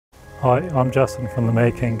Hi, I'm Justin from the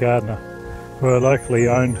Mad Keen Gardner. We're a locally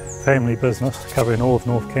owned family business covering all of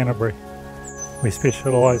North Canterbury. We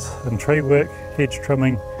specialise in tree work, hedge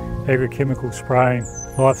trimming, agrochemical spraying,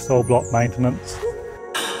 lifestyle block maintenance.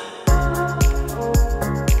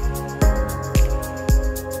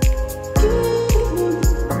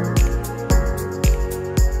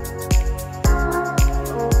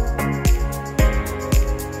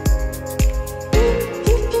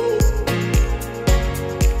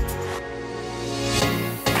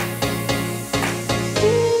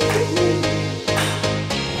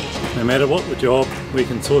 No matter what the job, we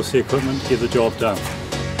can source the equipment to get the job done.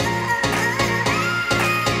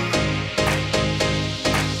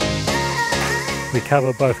 We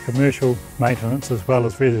cover both commercial maintenance as well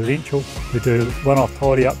as residential. We do one-off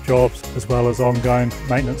tidy-up jobs as well as ongoing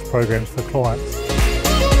maintenance programs for clients.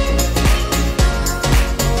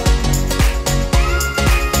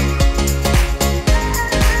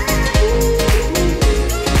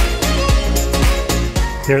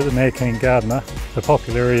 Here at the Mad Keen Gardner, the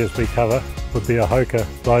popular areas we cover would be Ahoka,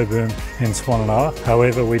 Lowburn and Swannanoa.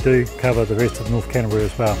 However, we do cover the rest of North Canterbury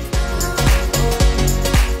as well.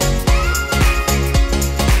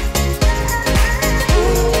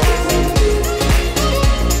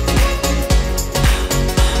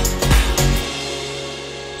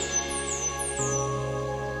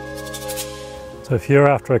 So if you're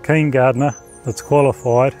after a keen gardener that's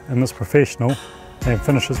qualified and that's professional and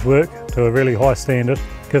finishes work to a really high standard,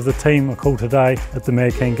 give the team a call today at the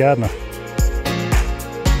Mad Keen Gardner.